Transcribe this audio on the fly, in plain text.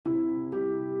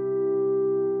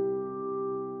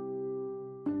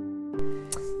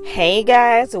Hey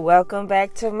guys, welcome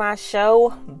back to my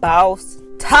show, Boss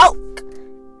Talk.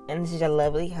 And this is your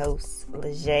lovely host,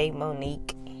 Lejay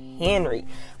Monique Henry.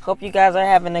 Hope you guys are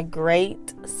having a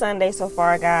great Sunday so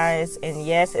far, guys. And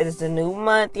yes, it is the new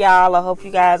month, y'all. I hope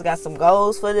you guys got some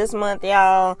goals for this month,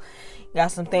 y'all.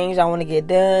 Got some things y'all want to get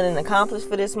done and accomplish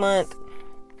for this month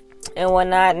and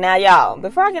whatnot. Now, y'all,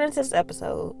 before I get into this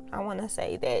episode, I want to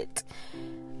say that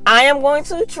I am going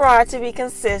to try to be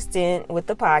consistent with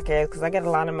the podcast because I get a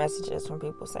lot of messages from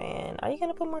people saying, are you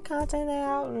going to put more content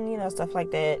out? And, stuff like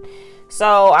that.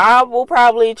 So I will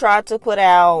probably try to put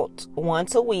out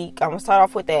once a week. I'm going to start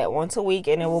off with that, once a week,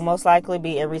 and it will most likely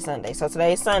be every Sunday. So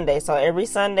today is Sunday. So every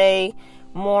Sunday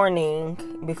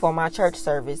morning before my church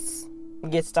service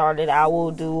gets started, I will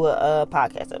do a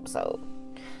podcast episode.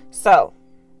 So,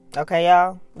 okay,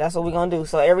 y'all, that's what we're going to do.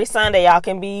 So every Sunday, y'all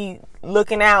can be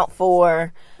looking out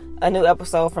for a new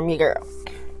episode from your girl.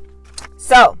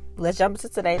 So let's jump into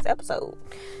today's episode.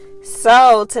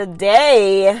 So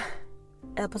today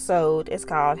episode is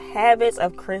called Habits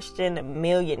of Christian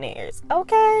Millionaires.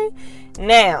 Okay,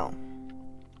 now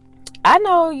I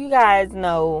know you guys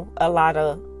know a lot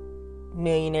of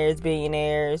millionaires,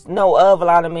 billionaires,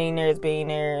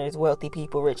 wealthy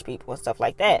people, rich people, and stuff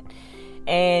like that.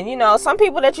 And, some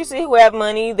people that you see who have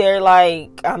money, they're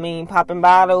popping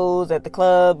bottles at the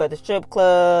club, at the strip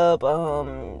club,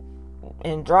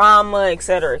 in drama,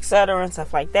 etc., and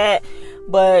stuff like that.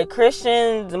 But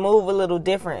Christians move a little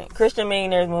different. Christian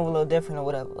millionaires move a little different or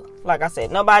whatever. Like I said,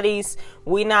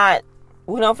 we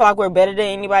don't feel like we're better than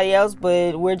anybody else,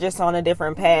 but we're just on a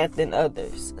different path than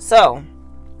others. So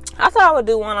I thought I would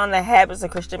do one on the habits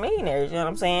of Christian millionaires, you know what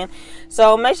I'm saying?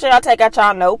 So make sure y'all take out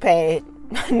y'all notepad,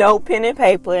 no pen and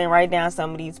paper, and write down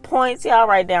some of these points. Y'all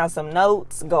write down some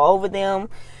notes, go over them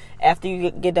after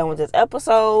you get done with this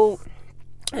episode,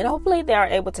 and hopefully they are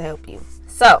able to help you.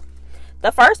 So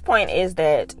the first point is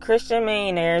that Christian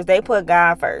millionaires, they put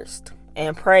God first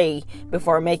and pray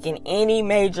before making any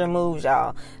major moves,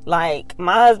 y'all. Like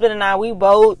my husband and I, we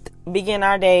both begin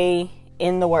our day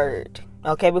in the Word.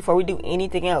 Okay, before we do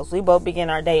anything else, we both begin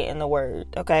our day in the Word.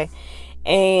 Okay.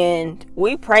 And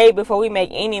we pray before we make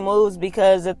any moves,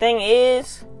 because the thing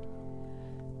is,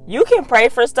 you can pray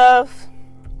for stuff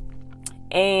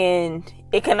and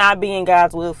it cannot be in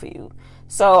God's will for you.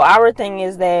 So our thing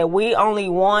is that we only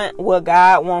want what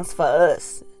God wants for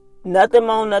us. Nothing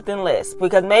more, nothing less.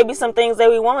 Because maybe some things that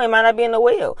we want, it might not be in the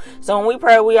will. So when we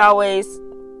pray, we always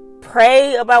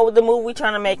pray about what the move we're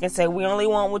trying to make and say, we only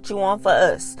want what you want for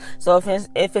us. So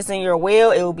if it's in your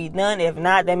will, it will be done. If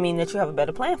not, that means that you have a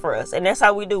better plan for us. And that's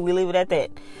how we do. We leave it at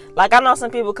that. Like, I know some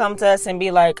people come to us and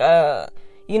be like,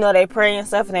 they pray and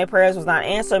stuff and their prayers was not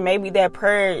answered. Maybe that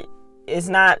prayer is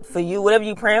not for you. Whatever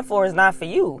you're praying for is not for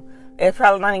you. It's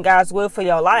probably not in God's will for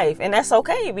your life. And that's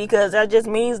okay, because that just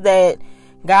means that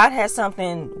God has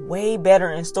something way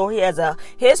better in store.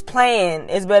 His plan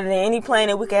is better than any plan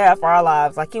that we can have for our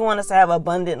lives. Like, He wants us to have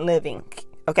abundant living.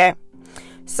 Okay?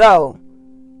 So,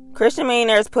 Christian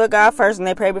millionaires put God first and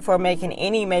they pray before making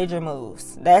any major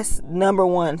moves. That's number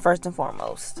one, first and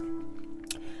foremost.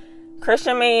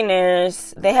 Christian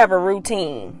millionaires, they have a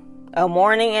routine, a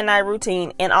morning and night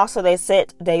routine, and also they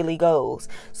set daily goals.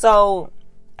 So,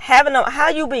 how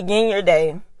you begin your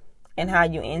day and how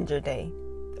you end your day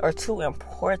are two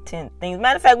important things.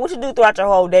 Matter of fact, what you do throughout your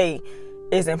whole day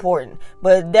is important,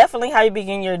 but definitely how you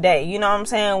begin your day. You know what I'm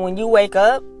saying? When you wake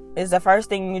up, is the first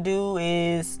thing you do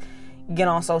is get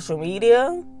on social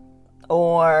media,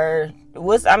 or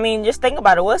just think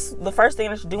about it. What's the first thing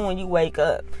that you do when you wake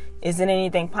up? Is it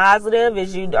anything positive?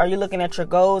 Are you looking at your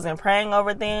goals and praying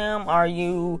over them? Are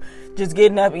you just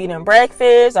getting up, eating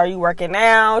breakfast? Are you working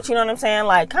out? You know what I'm saying?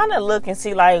 Like, kind of look and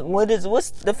see, like, what's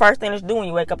the first thing that you do when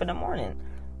you wake up in the morning?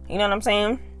 You know what I'm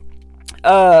saying?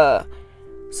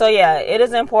 So yeah, it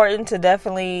is important to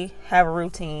definitely have a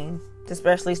routine,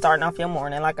 especially starting off your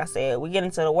morning. Like I said, we get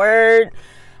into the Word.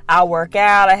 I work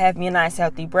out. I have me a nice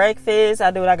healthy breakfast.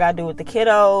 I do what I gotta do with the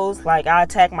kiddos. Like, I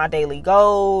attack my daily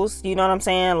goals. You know what I'm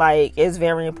saying? Like, it's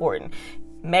very important.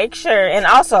 Make sure, and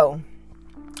also,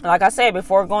 like I said,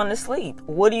 before going to sleep,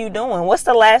 what are you doing? What's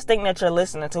the last thing that you're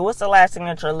listening to? What's the last thing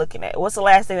that you're looking at? What's the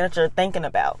last thing that you're thinking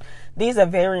about? These are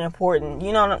very important,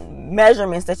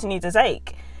 measurements that you need to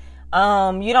take.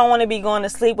 You don't want to be going to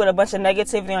sleep with a bunch of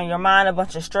negativity on your mind, a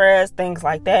bunch of stress, things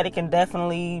like that. It can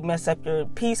definitely mess up your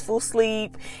peaceful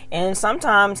sleep and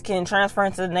sometimes can transfer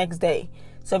into the next day.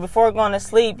 So before going to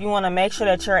sleep, you want to make sure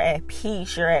that you're at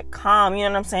peace, you're at calm, you know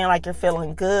what I'm saying? Like, you're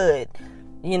feeling good,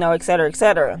 et cetera, et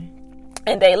cetera.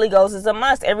 And daily goals is a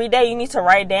must. Every day you need to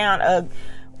write down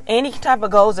any type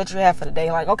of goals that you have for the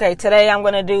day. Like, okay, today I'm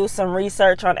going to do some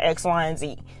research on X, Y, and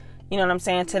Z. You know what I'm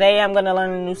saying? Today I'm going to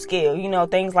learn a new skill,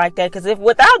 things like that. Because if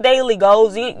without daily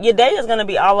goals, your day is going to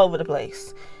be all over the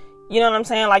place. You know what I'm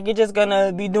saying? Like, you're just going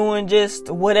to be doing just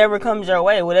whatever comes your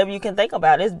way, whatever you can think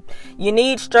about. You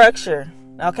need structure,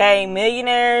 okay?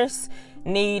 Millionaires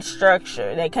need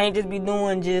structure. They can't just be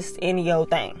doing just any old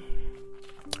thing.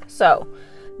 So,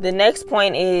 the next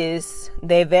point is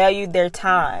they value their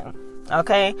time,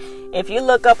 okay? If you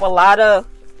look up a lot of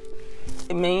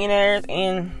millionaires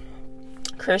and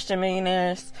Christian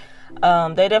millionaires,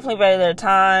 they definitely value their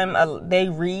time. They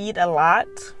read a lot.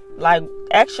 Like,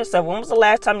 ask yourself, when was the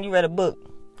last time you read a book?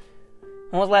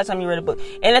 And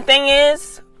the thing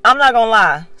is, I'm not gonna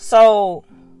lie, so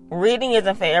reading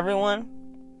isn't for everyone,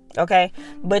 okay?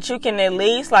 But you can at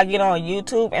least get on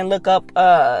YouTube and look up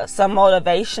some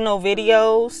motivational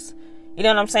videos. You know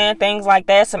what I'm saying? Things like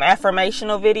that. Some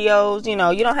affirmational videos. You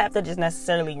don't have to just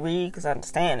necessarily read, because I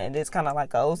understand it. It's kind of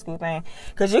like an old school thing.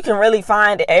 Because you can really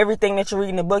find everything that you read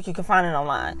in the book. You can find it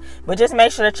online. But just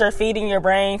make sure that you're feeding your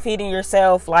brain, feeding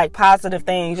yourself positive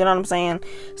things. You know what I'm saying?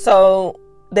 So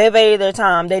they value their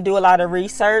time. They do a lot of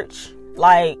research.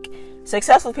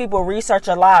 Successful people research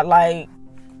a lot.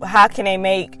 How can they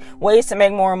make ways to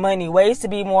make more money, ways to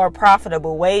be more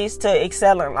profitable, ways to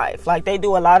excel in life. They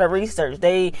do a lot of research.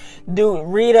 They do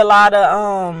read a lot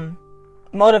of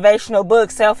motivational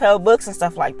books, self-help books and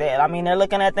stuff like that. I mean, they're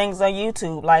looking at things on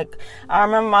YouTube. I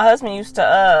remember my husband used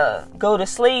to go to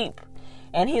sleep,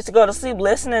 and he used to go to sleep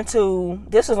listening to,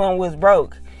 this was when we was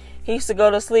broke. He used to go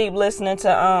to sleep listening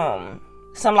to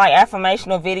some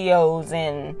affirmational videos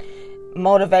and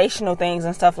motivational things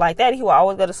and stuff like that. He will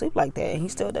always go to sleep like that, and he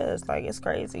still does. It's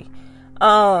crazy.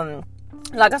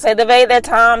 Like I said, they value their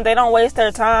time. They don't waste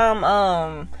their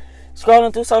time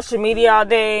scrolling through social media all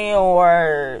day,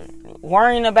 or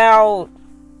worrying about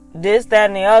this, that,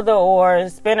 and the other, or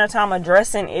spend their time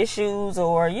addressing issues,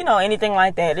 or anything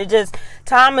like that.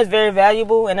 Time is very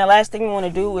valuable, and the last thing you want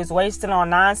to do is waste it on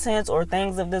nonsense or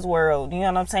things of this world. You know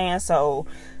what I'm saying? So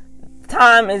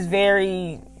time is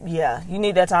very, you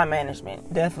need that time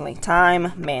management. Definitely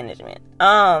time management.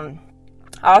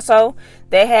 Also,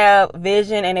 they have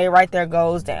vision, and they write their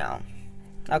goals down.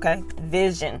 Okay?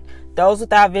 Vision. Those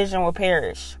without vision will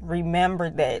perish. Remember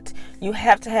that. You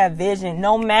have to have vision.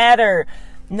 No matter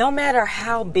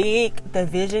how big the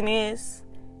vision is,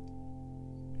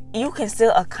 you can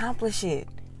still accomplish it.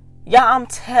 Y'all, I'm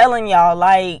telling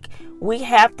y'all, we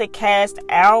have to cast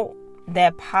out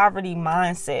that poverty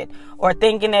mindset, or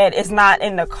thinking that it's not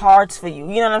in the cards for you.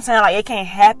 You know what I'm saying? It can't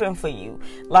happen for you.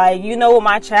 What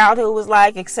my childhood was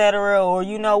like, etc. Or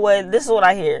this is what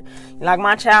I hear.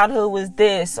 My childhood was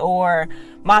this, or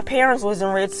my parents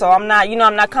wasn't rich, so I'm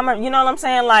not coming. You know what I'm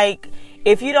saying?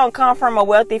 If you don't come from a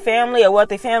wealthy family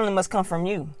must come from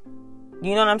you.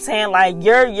 You know what I'm saying?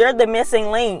 You're the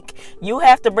missing link. You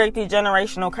have to break these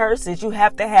generational curses. You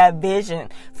have to have vision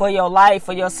for your life,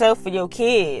 for yourself, for your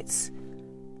kids.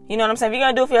 You know what I'm saying? If you're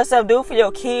going to do it for yourself, do it for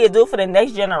your kids, do it for the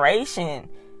next generation.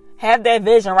 Have that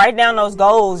vision. Write down those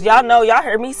goals. Y'all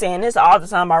heard me saying this all the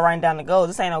time about writing down the goals.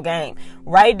 This ain't no game.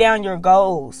 Write down your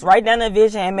goals. Write down the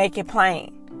vision and make it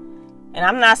plain. And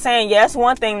I'm not saying, it's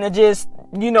one thing to just,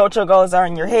 what your goals are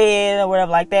in your head or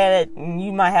whatever like that.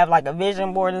 You might have a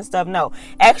vision board and stuff. No,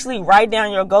 actually write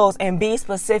down your goals and be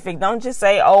specific. Don't just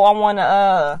say, I want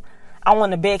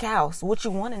a big house. What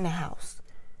you want in the house?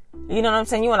 You know what I'm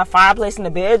saying? You want a fireplace in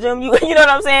the bedroom? You know what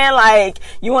I'm saying?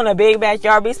 You want a big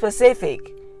backyard? Be specific.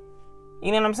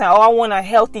 You know what I'm saying? I want a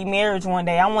healthy marriage one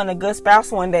day. I want a good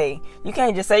spouse one day. You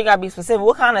can't just say, you gotta be specific.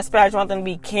 What kind of spouse? You want them to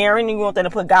be caring? You want them to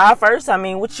put God first? I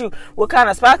mean, what kind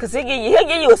of spouse? Because he'll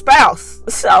give you a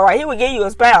spouse. All right, he will give you a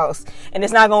spouse, and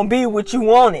it's not gonna be what you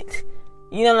wanted.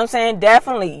 You know what I'm saying?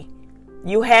 Definitely.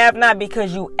 You have not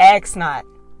because you ask not.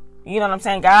 You know what I'm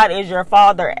saying? God is your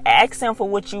father. Ask him for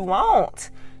what you want.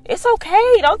 It's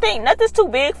okay. Don't think nothing's too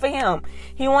big for him.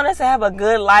 He wants us to have a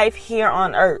good life here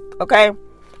on earth. Okay?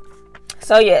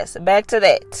 So yes, back to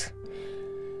that.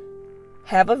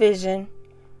 Have a vision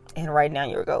and write down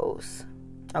your goals.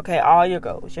 Okay? All your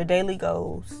goals. Your daily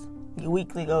goals. Your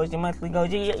weekly goals. Your monthly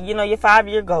goals. Your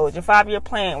 5-year goals. Your 5-year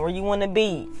plan. Where you want to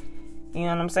be. You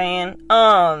know what I'm saying?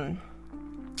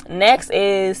 Next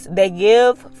is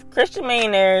Christian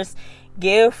millionaires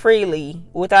give freely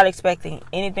without expecting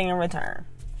anything in return.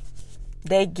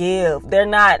 They give.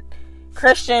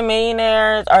 Christian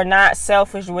millionaires are not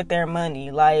selfish with their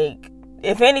money.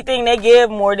 If anything, they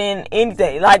give more than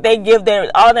anything. They give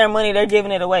all their money, they're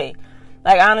giving it away.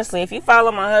 Honestly, if you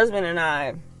follow my husband and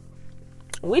I,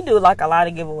 we do a lot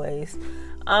of giveaways.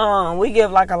 We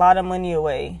give a lot of money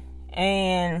away.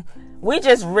 And we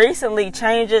just recently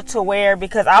changed it to where,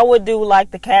 because I would do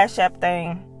the Cash App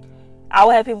thing. I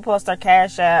would have people post their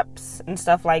Cash Apps and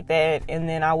stuff like that, and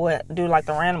then I would do like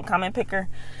the random comment picker,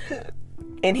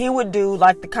 and he would do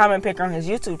like the comment picker on his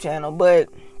YouTube channel. But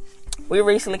we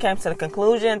recently came to the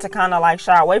conclusion to kind of like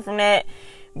shy away from that,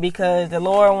 because the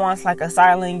Lord wants like a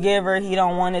silent giver. He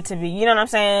don't want it to be, you know what I'm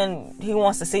saying? He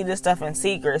wants to see this stuff in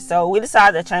secret. So we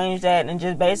decided to change that and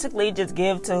just basically just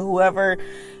give to whoever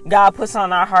God puts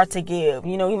on our heart to give.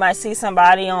 You know, you might see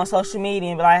somebody on social media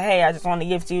and be like, hey, I just want to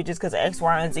give to you just because of X,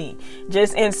 Y, and Z.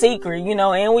 Just in secret, you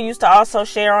know. And we used to also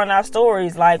share on our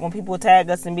stories, like when people tag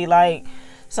us and be like,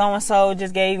 so-and-so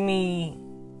just gave me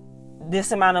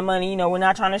this amount of money. You know, we're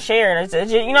not trying to share it.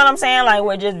 It's, you know what I'm saying? Like,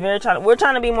 we're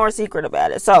trying to be more secret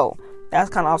about it. So that's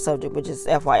kind of off subject, but just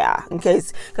FYI, in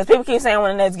case, because people keep saying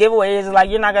when the next giveaway is, like,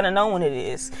 you're not gonna know when it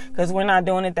is, because we're not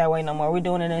doing it that way no more. We're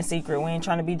doing it in secret. We ain't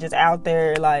trying to be just out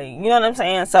there, like, you know what I'm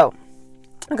saying? So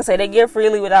like I say, they give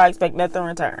freely without expect nothing in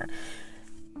return.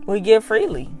 We give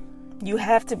freely. You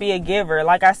have to be a giver.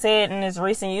 Like I said in this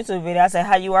recent YouTube video, I said,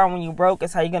 how you are when you broke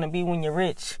is how you're gonna be when you're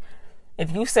rich.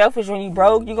 If you selfish when you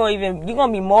broke, you're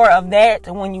gonna be more of that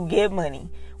when you give money.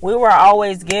 We were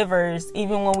always givers,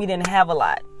 even when we didn't have a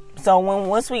lot. So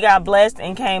once we got blessed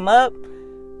and came up,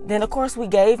 then of course we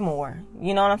gave more.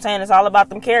 You know what I'm saying? It's all about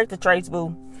them character traits,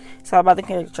 boo. It's all about the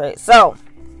character traits. So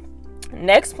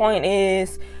next point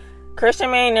is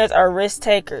Christian millionaires are risk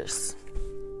takers.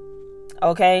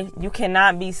 Okay? You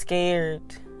cannot be scared.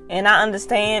 And I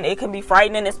understand it can be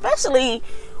frightening, especially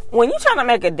when you're trying to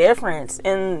make a difference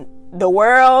in the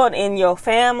world, in your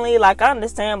family. Like, I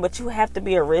understand, but you have to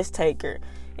be a risk taker.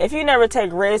 If you never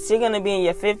take risks, you're going to be in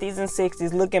your 50s and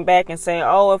 60s looking back and saying,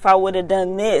 oh, if I would have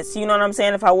done this, you know what I'm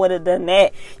saying? If I would have done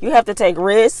that. You have to take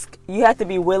risk. You have to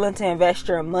be willing to invest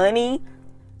your money.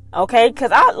 Okay?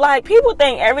 Because people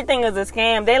think everything is a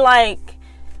scam. They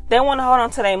want to hold on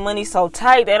to their money so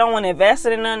tight. They don't want to invest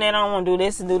it in nothing. They don't want to do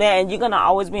this and do that. And you're going to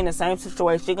always be in the same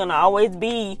situation. You're going to always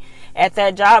be at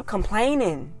that job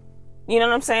complaining. You know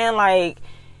what I'm saying? Like,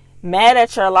 mad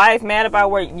at your life, mad about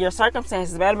where your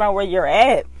circumstances, mad about where you're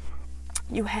at.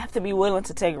 You have to be willing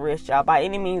to take risks, y'all, by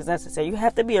any means necessary. You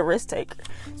have to be a risk taker.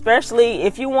 Especially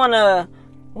if you want to,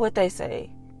 what they say,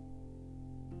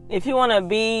 if you want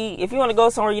to go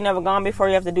somewhere you never gone before,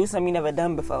 you have to do something you never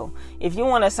done before. If you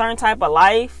want a certain type of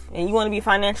life and you want to be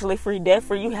financially free, debt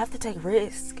free, you have to take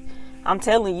risk. I'm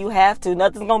telling you, you have to.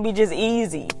 Nothing's going to be just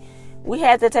easy. We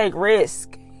have to take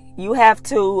risk. You have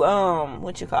to,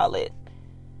 hold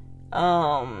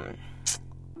on,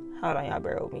 y'all,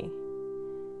 bear with me.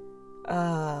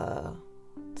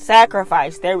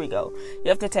 Sacrifice. There we go. You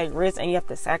have to take risks and you have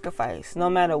to sacrifice, no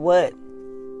matter what.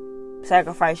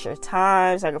 Sacrifice your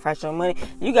time, sacrifice your money.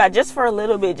 You got just for a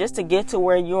little bit, just to get to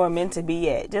where you're meant to be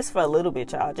at. Just for a little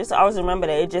bit, y'all. Just always remember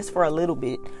that it's just for a little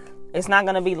bit. It's not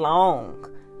gonna be long.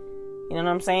 You know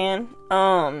what I'm saying?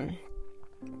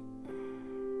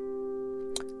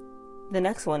 The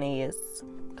next one is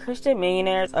Christian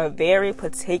millionaires are very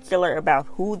particular about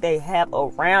who they have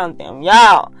around them.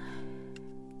 Y'all,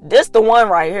 this the one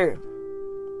right here.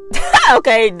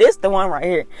 Okay, this the one right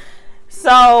here.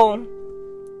 So,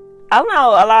 I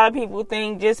know a lot of people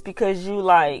think just because you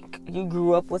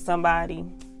grew up with somebody,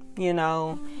 you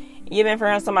know, you've been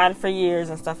friends with somebody for years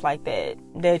and stuff like that,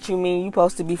 that you mean you're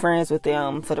supposed to be friends with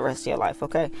them for the rest of your life,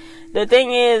 okay? The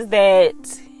thing is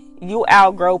that you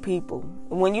outgrow people.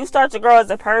 When you start to grow as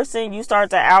a person, you start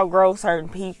to outgrow certain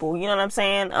people. You know what I'm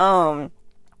saying?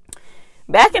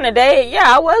 Back in the day,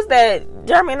 yeah, I was that.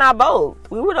 Jeremy and I both.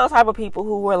 We were those type of people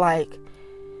who were like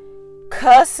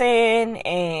cussing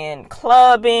and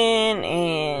clubbing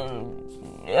and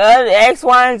X,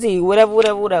 Y, and Z,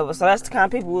 whatever. So that's the kind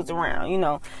of people who was around, you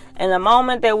know. And the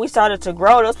moment that we started to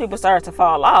grow, those people started to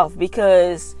fall off,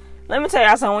 because let me tell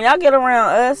y'all something. When y'all get around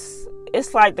us,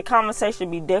 it's like the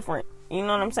conversation be different. You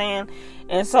know what I'm saying?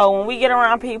 And so when we get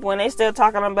around people and they still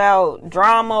talking about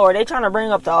drama, or they trying to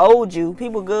bring up the old you,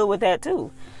 people good with that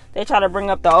too. They try to bring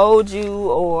up the old you,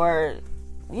 or,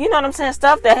 you know what I'm saying,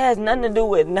 stuff that has nothing to do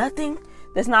with nothing,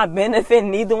 that's not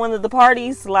benefiting neither one of the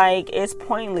parties. Like, it's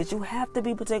pointless. You have to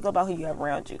be particular about who you have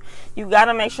around you. You got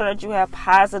to make sure that you have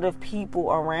positive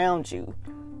people around you.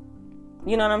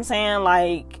 You know what I'm saying?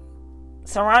 Like,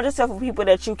 surround yourself with people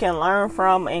that you can learn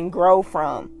from and grow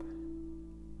from.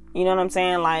 You know what I'm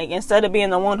saying? Like, instead of being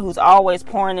the one who's always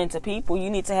pouring into people, you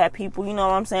need to have people, you know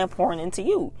what I'm saying, pouring into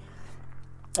you.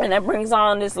 And that brings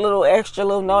on this little extra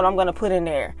little note I'm going to put in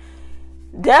there.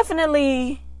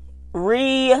 Definitely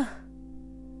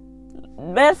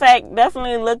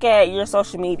definitely look at your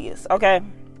social medias, okay?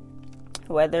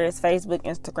 Whether it's Facebook,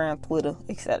 Instagram, Twitter,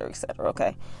 etc.,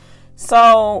 okay?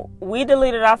 So, we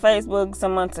deleted our Facebook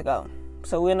some months ago.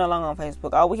 So we're no longer on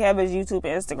Facebook. All we have is YouTube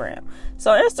and Instagram.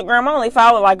 So Instagram, I only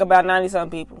follow like about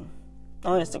 90-something people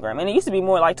on Instagram. And it used to be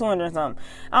more like 200 something.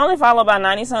 I only follow about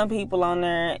 90-something people on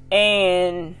there.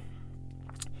 And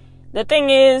the thing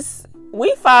is,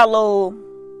 we follow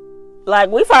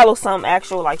some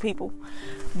actual like people.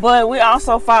 But we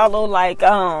also follow like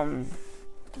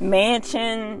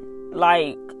mansion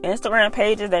like Instagram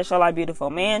pages that show like beautiful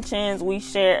mansions. We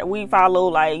follow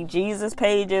like Jesus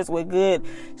pages with good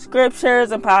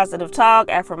scriptures and positive talk,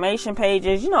 affirmation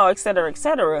pages, etc.,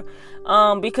 etc.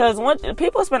 Because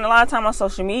people spend a lot of time on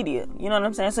social media, you know what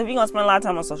I'm saying? So if you're gonna spend a lot of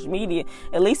time on social media,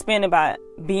 at least spend it by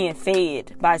being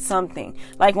fed by something.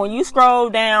 Like when you scroll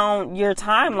down your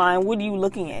timeline, what are you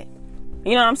looking at?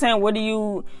 You know what I'm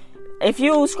saying? If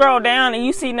you scroll down and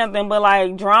you see nothing but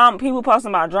like drama, people posting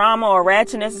about drama or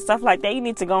ratchetness and stuff like that, you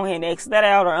need to go ahead and exit that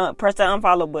out or press that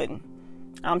unfollow button.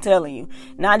 I'm telling you.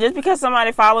 Now, just because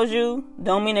somebody follows you,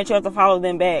 don't mean that you have to follow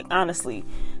them back, honestly.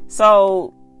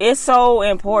 So, it's so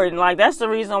important. Like, that's the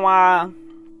reason why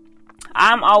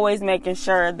I'm always making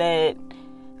sure that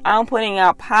I'm putting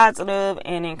out positive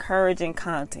and encouraging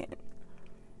content.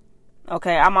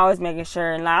 Okay, I'm always making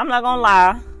sure. Now, I'm not gonna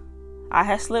lie. I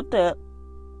had slipped up.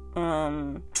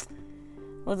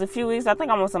 Was a few weeks, I think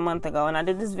almost a month ago, and I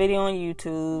did this video on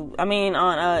Instagram,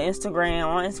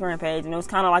 on Instagram page, and it was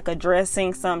kind of like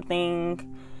addressing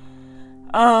something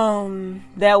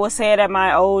that was said at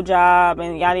my old job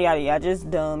and yada yada yada, just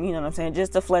dumb, you know what I'm saying,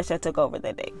 just the flesh that took over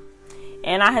that day.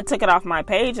 And I had took it off my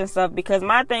page and stuff because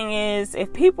my thing is,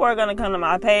 if people are going to come to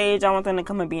my page, I want them to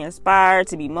come and be inspired,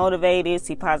 to be motivated,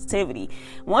 see positivity.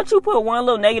 Once you put one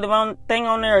little negative thing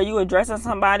on there or you addressing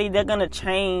somebody, they're going to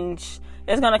change.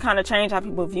 It's going to kind of change how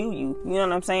people view you. You know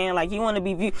what I'm saying? Like, you want to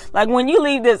be viewed. Like, when you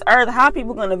leave this earth, how are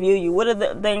people going to view you? What are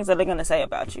the things that they're going to say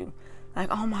about you? Like,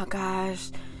 oh my gosh,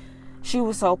 she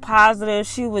was so positive.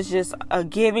 She was just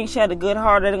giving. She had a good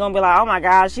heart. They're going to be like, oh my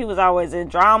gosh, she was always in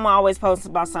drama, always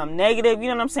posting about something negative. You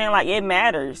know what I'm saying? Like, it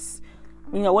matters.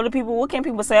 You know, what can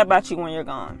people say about you when you're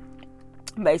gone?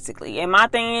 Basically. And my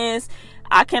thing is,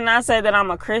 I cannot say that I'm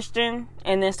a Christian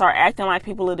and then start acting like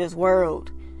people of this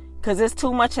world. Because there's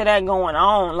too much of that going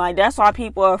on. Like, that's why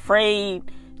people are afraid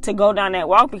to go down that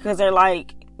walk, because they're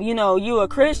like, you a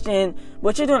Christian,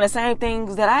 but you're doing the same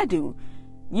things that I do.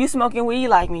 You smoking weed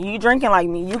like me. You drinking like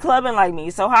me. You clubbing like me.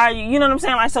 So how are you? You know what I'm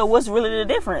saying? Like, so what's really the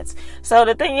difference? So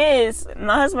the thing is,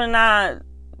 my husband and I,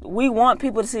 we want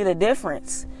people to see the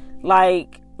difference.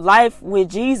 Like, life with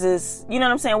Jesus, you know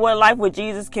what I'm saying? What life with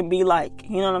Jesus can be like.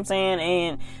 You know what I'm saying?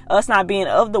 And us not being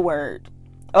of the world,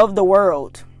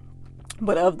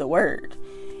 but of the word.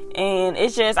 And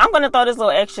it's just, I'm going to throw this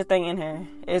little extra thing in here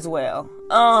as well.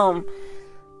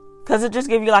 Because it just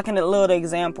give you like a little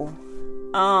example.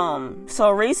 So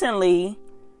recently,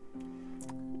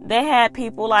 they had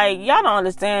people like, y'all don't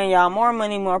understand, y'all, more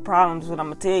money, more problems, what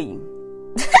I'm gonna tell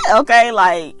you. Okay,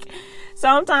 like,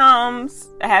 sometimes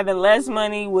having less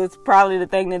money was probably the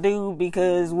thing to do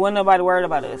because wasn't nobody worried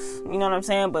about us. You know what I'm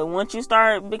saying? But once you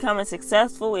start becoming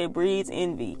successful, it breeds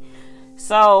envy.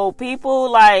 So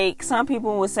some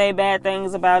people would say bad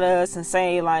things about us and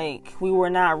say like we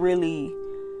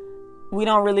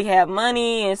don't really have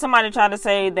money, and somebody tried to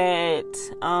say that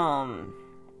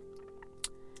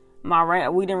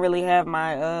we didn't really have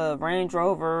my Range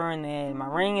Rover, and that my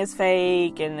ring is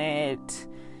fake, and that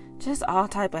just all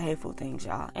type of hateful things,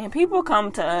 y'all. And people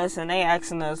come to us and they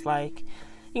asking us like,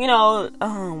 why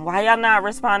y'all not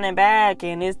responding back,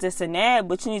 and it's this and that.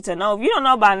 But you need to know, if you don't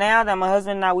know by now that my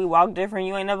husband and I, we walk different,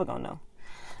 you ain't never gonna know.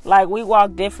 Like, we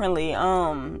walk differently.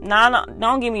 Now,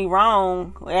 don't get me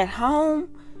wrong, at home,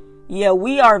 yeah,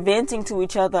 we are venting to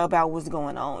each other about what's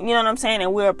going on. You know what I'm saying?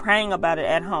 And we're praying about it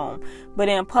at home. But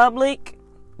in public,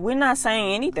 we're not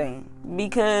saying anything,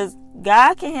 because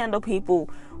God can handle people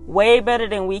way better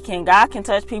than we can. God can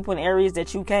touch people in areas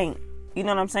that you can't. You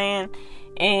know what I'm saying?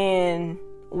 And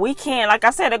we can't, like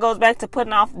I said, it goes back to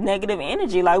putting off negative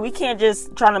energy. Like, we can't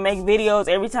just try to make videos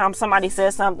every time somebody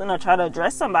says something or try to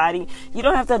address somebody. You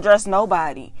don't have to address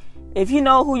nobody. If you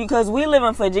know because we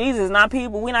living for Jesus, not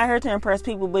people. We're not here to impress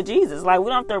people, but Jesus. Like, we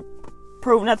don't have to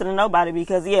prove nothing to nobody,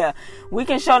 because, yeah, we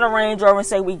can show the Range Rover and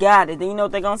say we got it. Then you know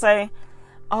what they're going to say?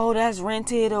 Oh, that's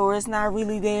rented, or it's not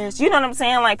really theirs. You know what I'm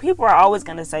saying? Like, people are always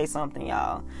going to say something,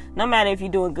 y'all. No matter if you're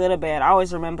doing good or bad.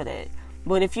 Always remember that.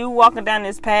 But if you walking down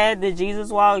this path that Jesus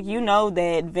walked, you know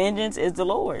that vengeance is the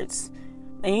Lord's.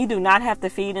 And you do not have to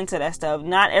feed into that stuff.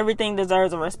 Not everything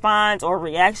deserves a response or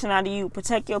reaction out of you.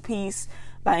 Protect your peace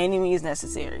by any means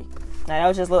necessary. Now, that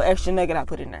was just a little extra nugget I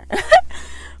put in there.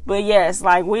 But yes,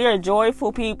 like, we are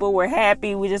joyful people. We're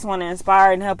happy. We just want to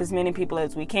inspire and help as many people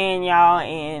as we can, y'all.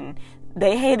 And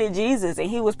they hated Jesus and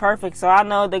he was perfect. So I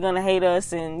know they're going to hate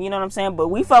us, and you know what I'm saying? But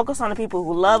we focus on the people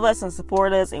who love us and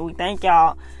support us, and we thank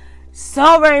y'all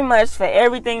so very much for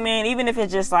everything, man. Even if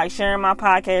it's just like sharing my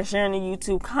podcast, sharing the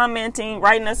YouTube, commenting,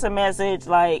 writing us a message,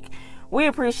 like, we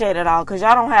appreciate it all, because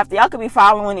y'all don't have to. Y'all could be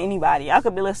following anybody. Y'all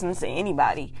could be listening to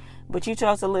anybody, but you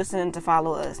chose to listen to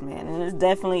follow us, man, and it's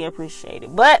definitely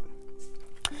appreciated. But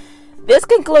this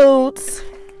concludes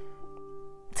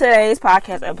today's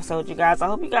podcast episode, you guys. I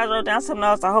hope you guys wrote down some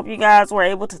notes. I hope you guys were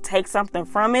able to take something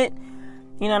from it,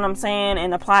 you know what I'm saying,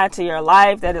 and apply it to your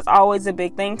life. That is always a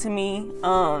big thing to me.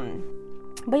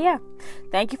 But yeah,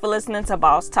 thank you for listening to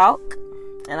Boss Talk,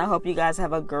 and I hope you guys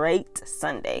have a great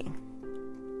Sunday.